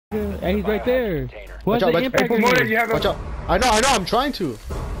Hey, he's right there. What's Watch the out, impact? watch out. I know, I'm trying to.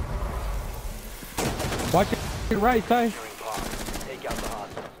 Watch your right side.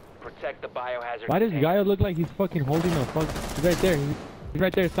 Why does Gaio look like he's fucking holding a fuck? He's right there. He's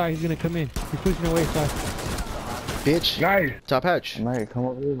right there, side. He's gonna come in. He's pushing away, side. Bitch. Nice. Top hatch. Mate, come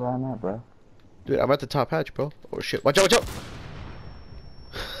over here right now, bro. Dude, I'm at the top hatch, bro. Oh shit. Watch out, watch out.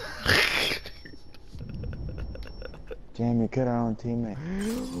 Damn, you killed our own teammate.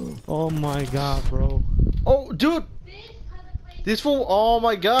 Oh my god, bro. Oh, dude. This fool. Oh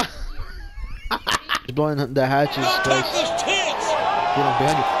my god. He's blowing the hatches, guys. Get him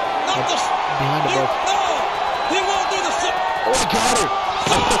behind you. Behind the boat. He won't do the sit. Oh, he got her.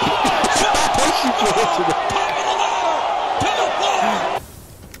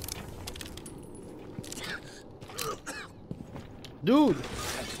 Dude.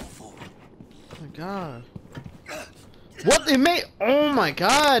 Oh my god. What? It made. Oh my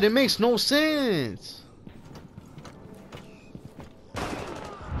god. It makes no sense.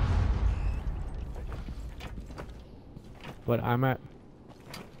 But I'm at.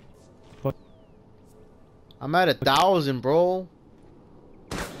 I'm at 1,000, bro.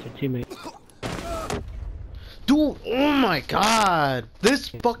 Your teammate. Dude, oh my god. This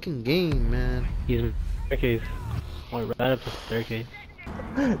fucking game, man. He's in the staircase. Went right up the staircase.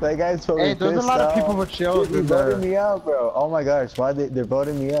 That guy's totally Hey, there's a pissed lot of out. people with shields They're in there. voting me out, bro. Oh my gosh, why they're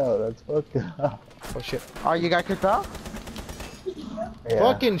voting me out? That's fucked up. Oh shit. Oh, you got kicked out? Yeah.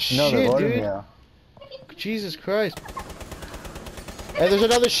 Fucking No, shit, they're voting dude. me out. Jesus Christ. Hey, there's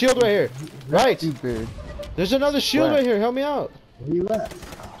another shield right here. Right. Stupid. There's another shield Where? right here. Help me out. Where you at?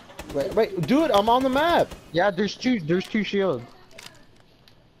 Wait, dude, I'm on the map. Yeah, there's two shields.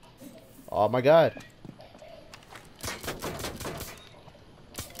 Oh my god.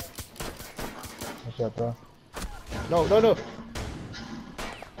 What's up, bro? No, no, no.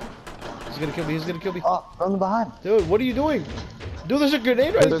 He's gonna kill me. He's gonna kill me. Oh, from the behind. Dude, what are you doing? Dude, there's a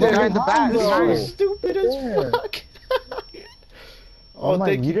grenade right There's there. a guy in the back. This bro. is stupid as Yeah. fuck. Oh my,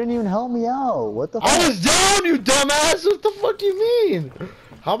 thank you didn't even help me out. What the fuck? I was down, you dumbass. What the fuck you mean?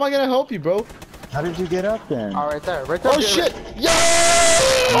 How am I gonna help you, bro? How did you get up then? Oh, right there. Right there. Oh shit! Yo!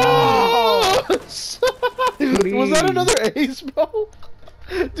 Was that another ace, bro?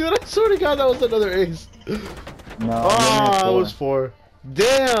 Dude, I swear to God, that was another ace. No, Ah, I it was 4.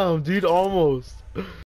 Damn, dude, almost.